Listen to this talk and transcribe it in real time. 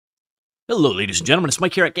Hello, ladies and gentlemen, it's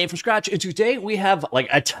Mike here at Gamefromscratch, and today we have like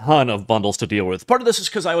a ton of bundles to deal with. Part of this is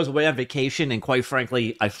because I was away on vacation, and quite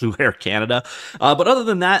frankly, I flew Air Canada. But other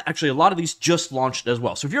than that, actually, a lot of these just launched as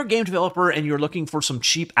well. So if you're a game developer and you're looking for some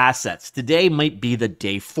cheap assets, today might be the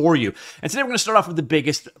day for you. And today we're going to start off with the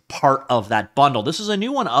biggest part of that bundle. This is a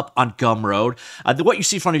new one up on Gumroad. What you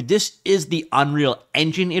see in front of you, this is the Unreal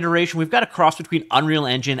Engine iteration. We've got a cross between Unreal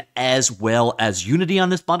Engine as well as Unity on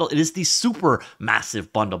this bundle. It is the super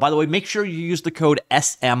massive bundle. By the way, make sure you use the code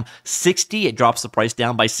SM60. It drops the price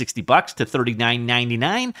down by $60 to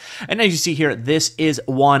 $39.99. And as you see here, this is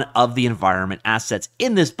one of the environment assets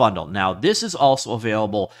in this bundle. Now, this is also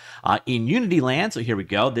available in Unity land. So here we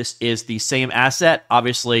go. This is the same asset.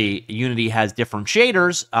 Obviously, Unity has different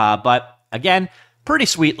shaders, but again, pretty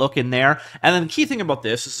sweet looking there. And then the key thing about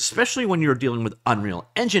this is, especially when you're dealing with Unreal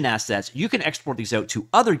Engine assets, you can export these out to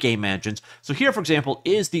other game engines. So here, for example,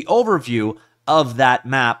 is the overview of that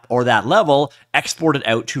map or that level exported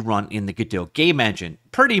out to run in the Godot game engine.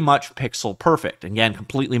 Pretty much pixel perfect. Again,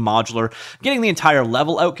 completely modular. Getting the entire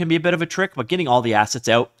level out can be a bit of a trick, but getting all the assets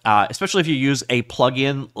out, especially if you use a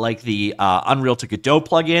plugin like the Unreal to Godot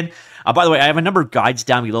plugin. By the way, I have a number of guides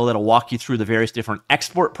down below that'll walk you through the various different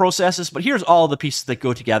export processes, but here's all the pieces that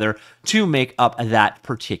go together to make up that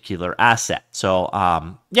particular asset. So,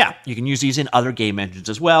 yeah, you can use these in other game engines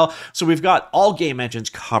as well. So we've got all game engines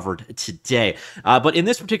covered today. But in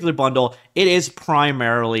this particular bundle, it is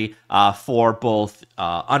primarily for both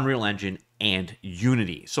Unreal Engine and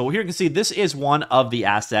Unity. So here you can see this is one of the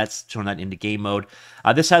assets. Turn that into game mode.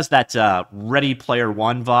 This has that Ready Player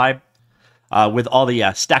One vibe. With all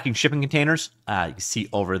the stacking shipping containers, you can see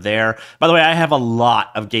over there. By the way, I have a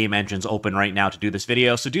lot of game engines open right now to do this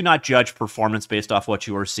video, so do not judge performance based off what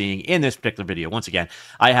you are seeing in this particular video. Once again,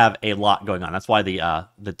 I have a lot going on. That's why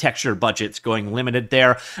the texture budget's going limited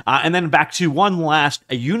there. And then back to one last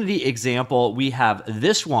Unity example, we have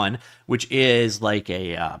this one, which is like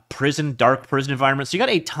a dark prison environment. So you got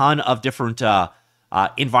a ton of different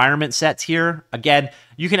environment sets here. Again,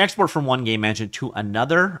 you can export from one game engine to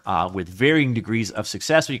another with varying degrees of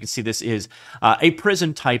success. So you can see this is a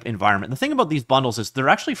prison type environment. The thing about these bundles is they're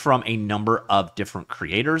actually from a number of different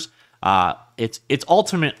creators. It's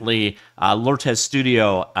ultimately Lortez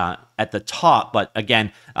Studio at the top, but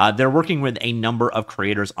again, they're working with a number of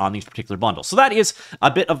creators on these particular bundles. So that is a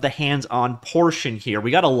bit of the hands-on portion here. We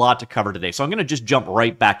got a lot to cover today, so I'm going to just jump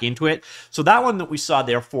right back into it. So that one that we saw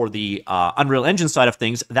there for the Unreal Engine side of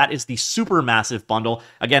things, that is the super massive bundle.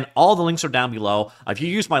 Again, all the links are down below. If you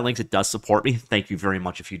use my links, it does support me. Thank you very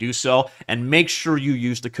much if you do so. And make sure you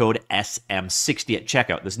use the code SM60 at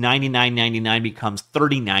checkout. This $99.99 becomes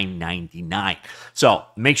 $39.99. So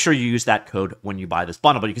make sure you use that code when you buy this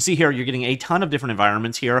bundle. But you can see here, you're getting a ton of different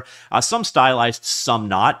environments here. Some stylized, some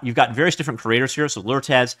not. You've got various different creators here. So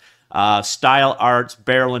Lurtez, Style Arts,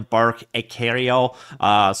 Barrel and Bark, Acario,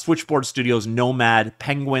 Switchboard Studios, Nomad,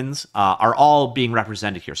 Penguins are all being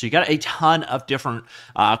represented here. So you got a ton of different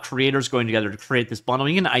creators going together to create this bundle.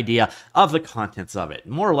 You get an idea of the contents of it.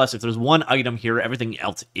 More or less, if there's one item here, everything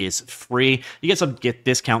else is free. You get some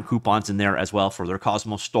discount coupons in there as well for their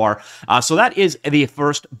Cosmos store. So that is the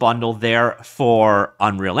first bundle there for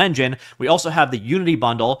Unreal Engine. We also have the Unity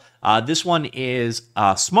bundle. This one is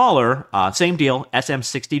smaller, same deal.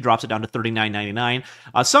 SM60 drops it down to $39.99.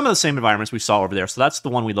 Some of the same environments we saw over there. So that's the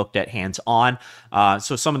one we looked at hands-on.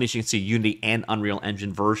 So some of these you can see Unity and Unreal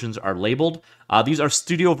Engine versions are labeled. These are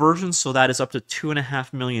studio versions, so that is up to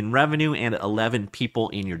 $2.5 million revenue and 11 people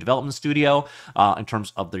in your development studio in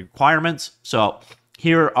terms of the requirements. So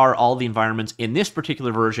here are all the environments in this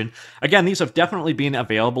particular version. Again, these have definitely been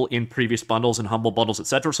available in previous bundles and humble bundles,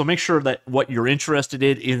 etc. So make sure that what you're interested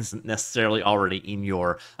in isn't necessarily already in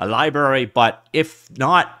your library, but if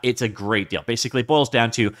not, it's a great deal. Basically, it boils down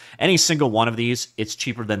to any single one of these, it's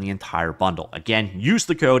cheaper than the entire bundle. Again, use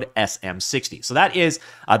the code SM60. So that is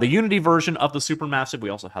the Unity version of the Supermassive. We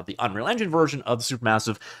also have the Unreal Engine version of the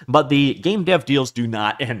Supermassive, but the game dev deals do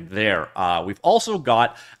not end there. We've also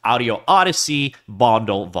got Audio Odyssey Bundle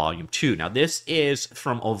Volume 2. Now, this is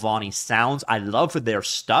from Ovani Sounds. I love their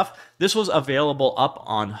stuff. This was available up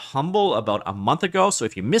on Humble about a month ago, so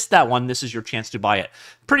if you missed that one, this is your chance to buy it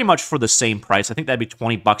pretty much for the same price. I think that'd be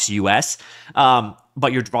 $20 US.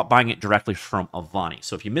 But you're buying it directly from Avani.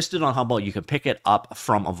 So if you missed it on Humble, you can pick it up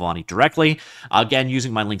from Avani directly. Again,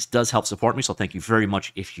 using my links does help support me, so thank you very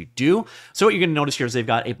much if you do. So what you're going to notice here is they've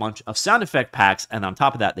got a bunch of sound effect packs, and on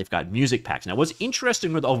top of that, they've got music packs. Now, what's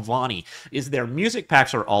interesting with Avani is their music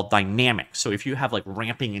packs are all dynamic. So if you have like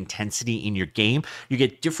ramping intensity in your game, you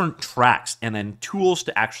get different tracks and then tools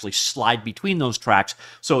to actually slide between those tracks.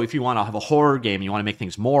 So if you want to have a horror game and you want to make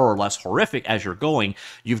things more or less horrific as you're going,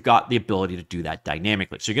 you've got the ability to do that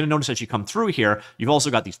dynamically. So you're going to notice as you come through here, you've also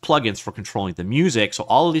got these plugins for controlling the music. So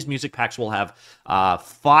all of these music packs will have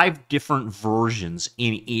 5 different versions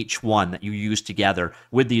in each one that you use together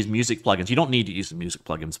with these music plugins. You don't need to use the music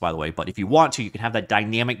plugins, by the way, but if you want to, you can have that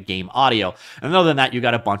dynamic game audio. And other than that, you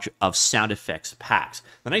got a bunch of sound effects packs.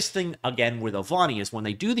 The nice thing, again, with Avani is when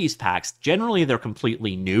they do these packs, generally they're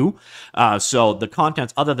completely new. So the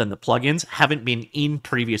contents, other than the plugins, haven't been in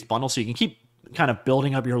previous bundles. So you can keep kind of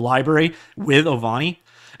building up your library with Avani,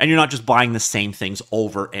 and you're not just buying the same things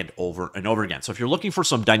over and over and over again. So if you're looking for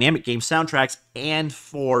some dynamic game soundtracks and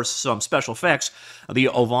for some special effects, the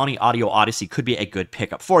Avani Audio Odyssey could be a good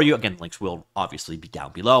pickup for you. Again, links will obviously be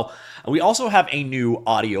down below. We also have a new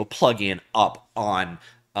audio plugin up on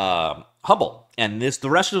Humble. And the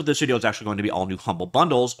rest of this video is actually going to be all new Humble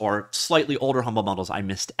bundles or slightly older Humble bundles I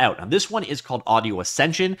missed out. Now, this one is called Audio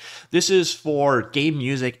Ascension. This is for game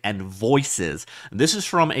music and voices. This is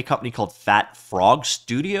from a company called Fat Frog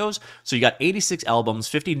Studios. So you got 86 albums,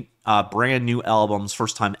 50 brand new albums,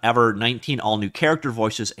 first time ever, 19 all new character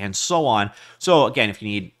voices, and so on. So again, if you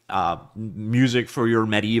need music for your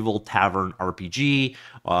medieval tavern RPG,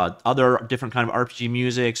 other different kind of RPG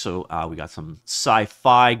music. So we got some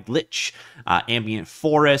sci-fi glitch, ambient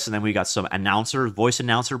forest, and then we got some voice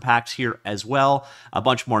announcer packs here as well. A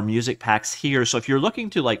bunch more music packs here. So if you're looking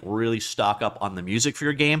to like really stock up on the music for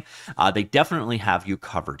your game, they definitely have you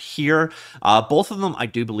covered here. Both of them, I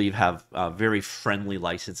do believe, have very friendly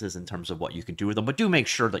licenses in terms of what you can do with them, but do make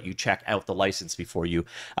sure that you check out the license before you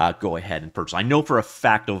go ahead and purchase. I know for a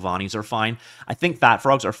fact Avani's are fine. I think Fat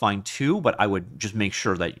Frogs are fine too, but I would just make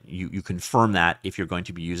sure that you confirm that if you're going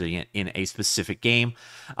to be using it in a specific game.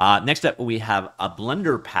 Next up, we have a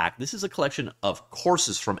Blender pack. This is a collection of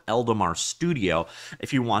courses from Eldamar Studio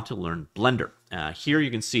if you want to learn Blender. Here you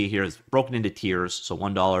can see here is broken into tiers, so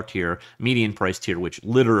 $1 tier, median price tier, which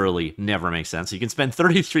literally never makes sense. So you can spend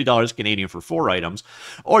 $33 Canadian for 4 items,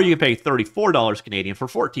 or you can pay $34 Canadian for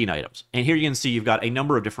 14 items. And here you can see you've got a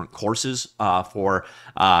number of different courses for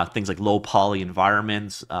things like low poly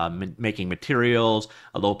environments, making materials,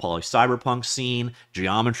 a low poly cyberpunk scene,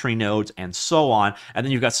 geometry nodes, and so on. And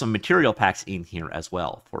then you've got some material packs in here as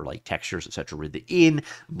well for like textures, etc. within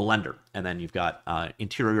Blender. And then you've got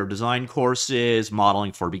interior design courses,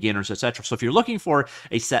 modeling for beginners, etc. So if you're looking for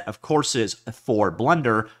a set of courses for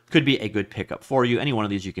Blender, could be a good pickup for you. Any one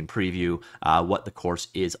of these you can preview what the course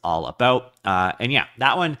is all about. And yeah,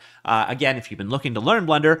 that one, again, if you've been looking to learn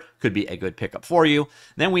Blender, could be a good pickup for you.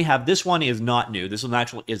 Then we have, this one is not new. This one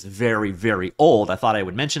actually is very, very old. I thought I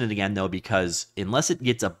would mention it again, though, because unless it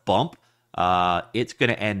gets a bump, it's going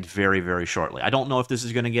to end very, very shortly. I don't know if this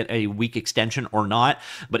is going to get a week extension or not,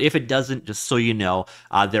 but if it doesn't, just so you know,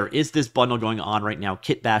 there is this bundle going on right now,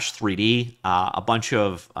 Kit Bash 3D, a bunch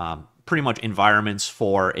of pretty much environments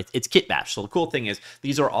for it's Kit Bash. So the cool thing is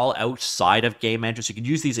these are all outside of Game Engine, so you can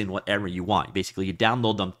use these in whatever you want. Basically, you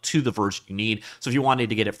download them to the version you need. So if you wanted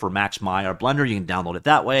to get it for Max Maya or Blender, you can download it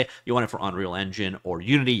that way. You want it for Unreal Engine or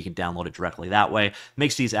Unity, you can download it directly that way.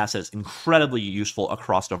 Makes these assets incredibly useful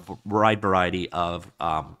across a wide variety of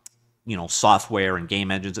software and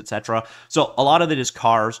game engines, etc. So a lot of it is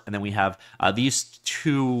cars, and then we have these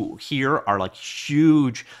two here are like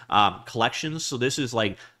huge collections. So this is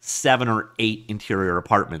like 7 or 8 interior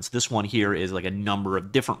apartments. This one here is like a number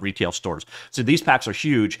of different retail stores. So these packs are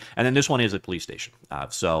huge, and then this one is a police station.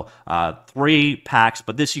 So 3 packs,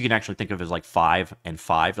 but this you can actually think of as like 5 and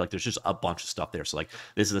 5. Like there's just a bunch of stuff there. So like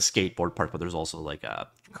this is a skateboard park, but there's also like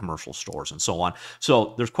commercial stores and so on.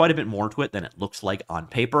 So there's quite a bit more to it than it looks like on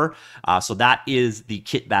paper. So that is the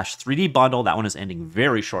Kit Bash 3D bundle. That one is ending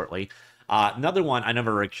very shortly. Another one, I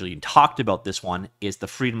never actually talked about this one, is the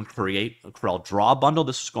Freedom Create Corel Draw bundle.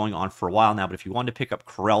 This is going on for a while now, but if you want to pick up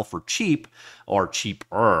Corel for cheap, or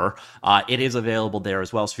cheaper, it is available there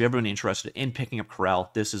as well. So if you've ever been interested in picking up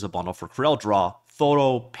Corel, this is a bundle for Corel Draw,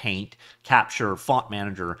 Photo, Paint, Capture, Font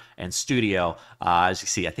Manager, and Studio. As you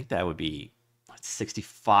see, I think that would be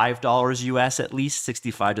 $65 US, at least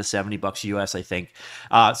 65 to 70 bucks US, I think.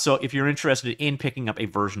 So if you're interested in picking up a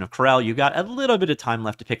version of Corel, you got a little bit of time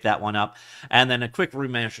left to pick that one up. And then a quick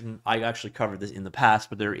mention, I actually covered this in the past,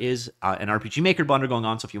 but there is an RPG Maker bundle going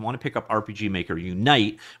on. So if you want to pick up RPG Maker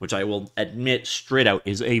Unite, which I will admit straight out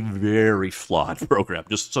is a very flawed program,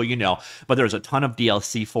 just so you know, but there's a ton of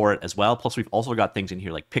DLC for it as well. Plus we've also got things in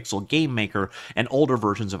here like Pixel Game Maker and older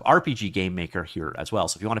versions of RPG Game Maker here as well.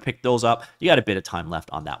 So if you want to pick those up, you got to bit of time left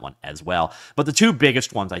on that one as well. But the two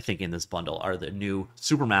biggest ones, I think, in this bundle are the new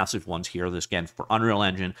supermassive ones here. This, again, for Unreal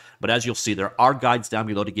Engine. But as you'll see, there are guides down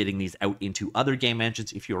below to getting these out into other game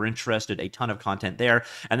engines if you're interested. A ton of content there.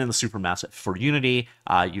 And then the supermassive for Unity.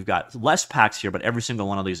 You've got less packs here, but every single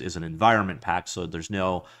one of these is an environment pack, so there's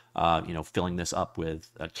no filling this up with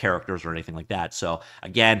characters or anything like that. So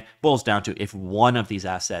again, boils down to if one of these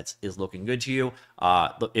assets is looking good to you,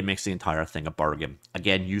 it makes the entire thing a bargain.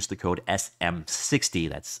 Again, use the code SM60,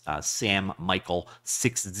 that's Sam Michael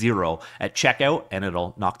 60 at checkout, and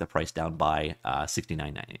it'll knock the price down by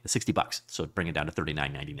 $60. So bring it down to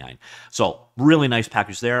 $39.99. So really nice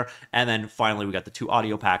package there. And then finally, we got the two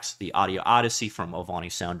audio packs, the Audio Odyssey from Ovani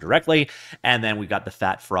Sound directly, and then we got the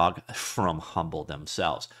Fat Frog from Humble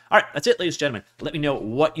themselves. All right, that's it, ladies and gentlemen. Let me know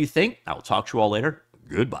what you think. I will talk to you all later.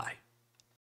 Goodbye.